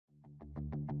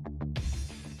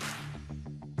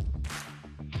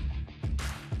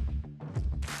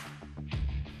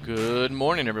Good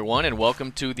morning, everyone, and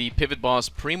welcome to the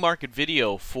PivotBoss pre-market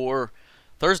video for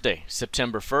Thursday,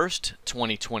 September 1st,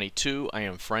 2022. I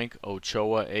am Frank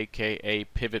Ochoa, aka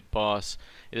PivotBoss.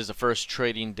 It is the first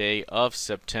trading day of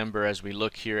September. As we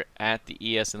look here at the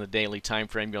ES in the daily time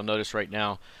frame, you'll notice right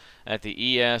now that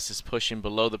the ES is pushing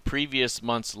below the previous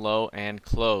month's low and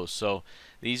close. So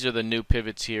these are the new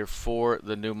pivots here for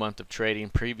the new month of trading.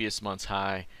 Previous month's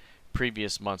high,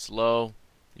 previous month's low.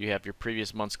 You have your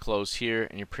previous month's close here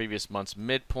and your previous month's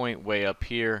midpoint way up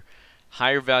here.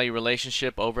 Higher value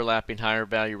relationship, overlapping higher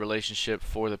value relationship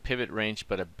for the pivot range,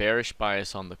 but a bearish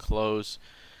bias on the close,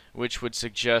 which would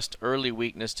suggest early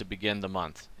weakness to begin the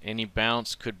month. Any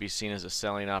bounce could be seen as a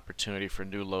selling opportunity for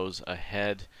new lows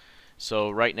ahead.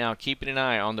 So right now, keeping an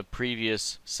eye on the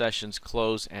previous session's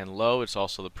close and low. It's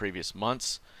also the previous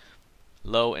month's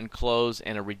low and close,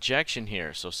 and a rejection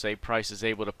here. So say price is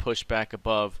able to push back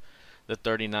above the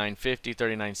 39.50,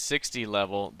 39.60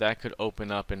 level, that could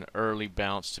open up an early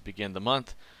bounce to begin the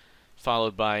month,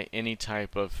 followed by any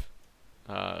type of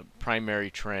primary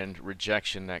trend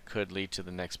rejection that could lead to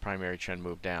the next primary trend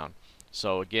move down.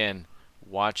 So again,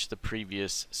 watch the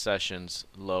previous session's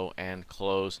low and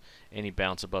close. Any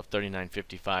bounce above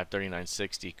 39.55,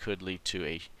 39.60 could lead to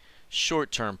a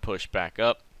short-term push back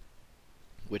up,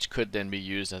 which could then be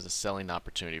used as a selling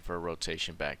opportunity for a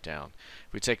rotation back down.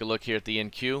 If we take a look here at the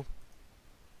NQ,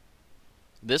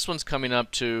 this one's coming up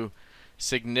to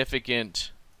significant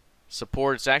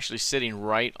support. It's actually sitting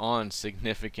right on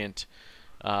significant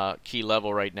key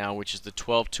level right now, which is the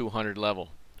 12,200 level.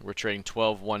 We're trading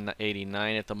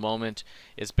 12,189 at the moment.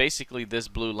 It's basically this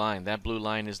blue line. That blue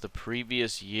line is the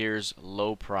previous year's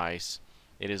low price.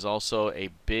 It is also a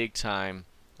big time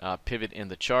pivot in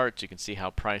the chart. You can see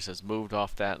how price has moved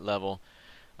off that level,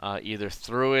 either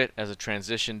through it as a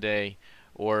transition day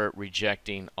or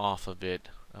rejecting off of it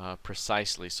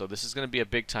precisely. So this is going to be a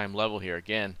big time level here.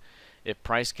 Again, if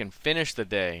price can finish the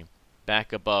day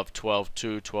back above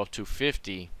 12.2,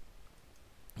 12.250,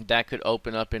 that could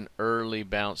open up an early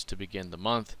bounce to begin the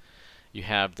month. You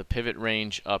have the pivot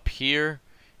range up here,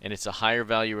 and it's a higher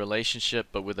value relationship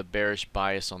but with a bearish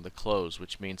bias on the close,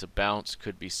 which means a bounce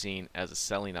could be seen as a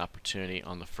selling opportunity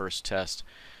on the first test.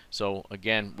 So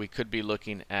again, we could be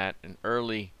looking at an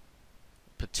early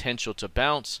potential to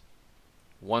bounce.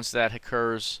 Once that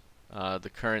occurs,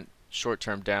 the current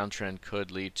short-term downtrend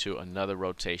could lead to another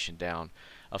rotation down.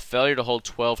 A failure to hold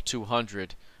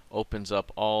 12,200 opens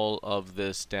up all of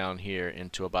this down here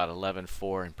into about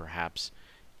 11.4 and perhaps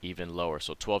even lower.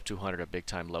 So 12,200, a big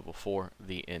time level for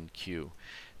the NQ.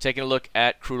 Taking a look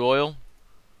at crude oil.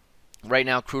 Right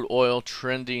now, crude oil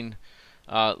trending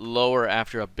lower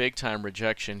after a big time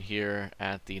rejection here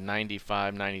at the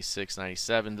 95, 96,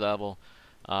 97 level.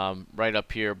 Right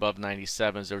up here above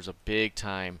 97s, there was a big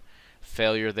time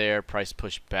failure there. Price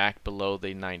pushed back below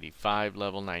the 95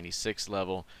 level, 96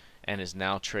 level, and is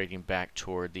now trading back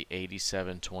toward the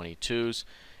 87.22s.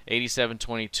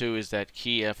 87.22 is that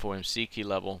key FOMC key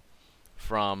level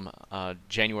from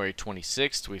January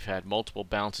 26th. We've had multiple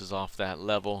bounces off that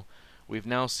level. We've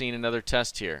now seen another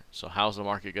test here. So how's the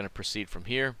market going to proceed from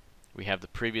here? We have the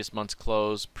previous month's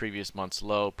close, previous month's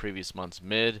low, previous month's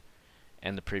mid,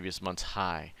 and the previous month's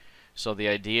high. So the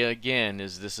idea again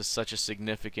is this is such a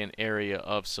significant area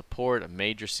of support, a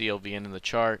major CLVN in the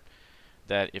chart,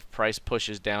 that if price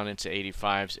pushes down into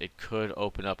 85s, it could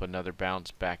open up another bounce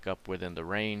back up within the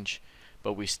range,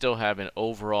 but we still have an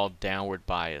overall downward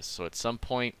bias. So at some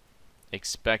point,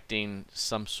 expecting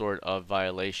some sort of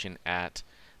violation at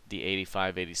the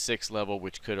 85, 86 level,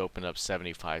 which could open up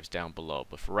 75s down below.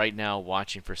 But for right now,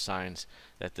 watching for signs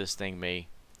that this thing may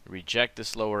reject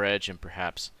this lower edge and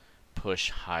perhaps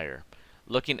push higher.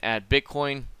 Looking at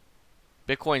Bitcoin,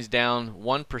 Bitcoin's down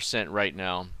 1% right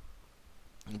now,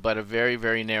 but a very,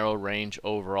 very narrow range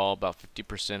overall. About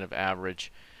 50% of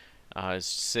average is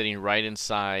sitting right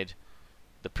inside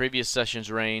the previous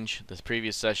session's range. The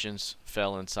previous sessions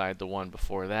fell inside the one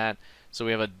before that. So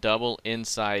we have a double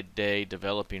inside day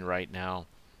developing right now,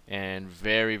 and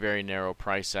very, very narrow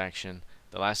price action.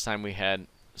 The last time we had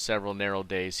several narrow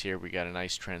days here, we got a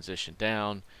nice transition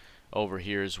down. Over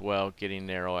here as well, getting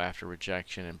narrow after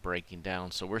rejection and breaking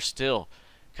down. So we're still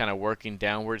kind of working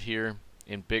downward here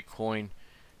in Bitcoin.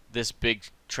 This big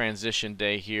transition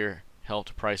day here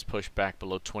helped price push back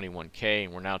below 21K,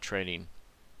 and we're now trading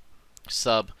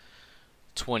sub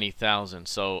 20,000.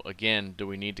 So again, do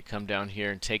we need to come down here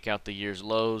and take out the year's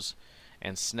lows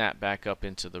and snap back up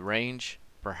into the range?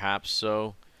 Perhaps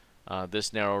so.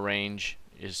 This narrow range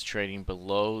is trading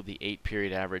below the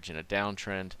 8-period average in a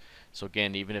downtrend. So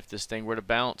again, even if this thing were to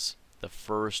bounce, the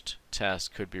first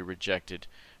test could be rejected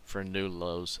for new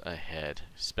lows ahead,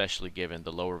 especially given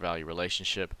the lower value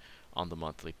relationship on the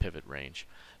monthly pivot range.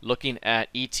 Looking at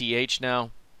ETH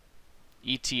now.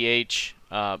 ETH,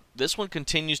 this one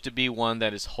continues to be one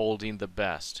that is holding the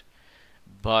best.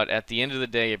 But at the end of the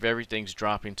day, if everything's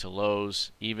dropping to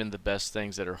lows, even the best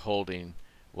things that are holding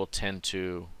will tend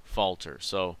to falter.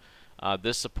 So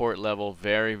this support level,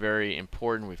 very, very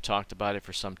important. We've talked about it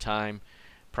for some time.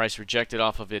 Price rejected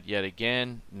off of it yet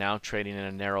again, now trading in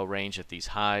a narrow range at these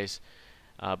highs.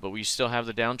 But we still have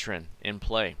the downtrend in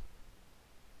play.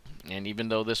 And even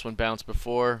though this one bounced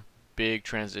before, big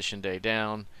transition day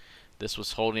down. This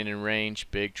was holding in range,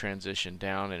 big transition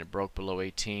down, and it broke below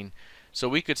 18. So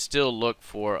we could still look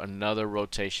for another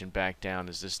rotation back down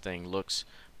as this thing looks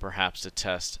perhaps to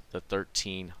test the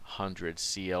 1300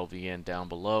 CLVN down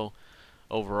below.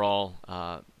 Overall,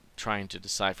 trying to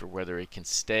decipher whether it can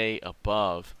stay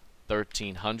above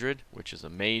 1300, which is a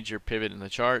major pivot in the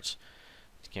charts.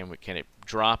 Can it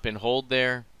drop and hold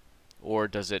there, or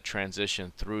does it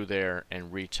transition through there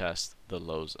and retest the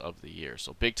lows of the year?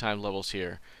 So big time levels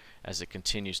here as it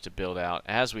continues to build out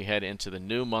as we head into the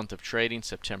new month of trading,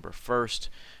 September 1st.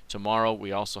 Tomorrow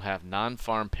we also have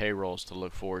non-farm payrolls to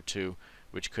look forward to,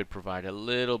 which could provide a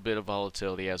little bit of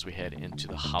volatility as we head into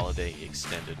the holiday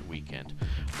extended weekend.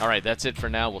 All right, that's it for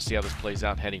now. We'll see how this plays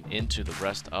out heading into the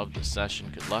rest of the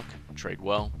session. Good luck, trade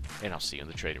well, and I'll see you in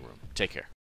the trading room. Take care.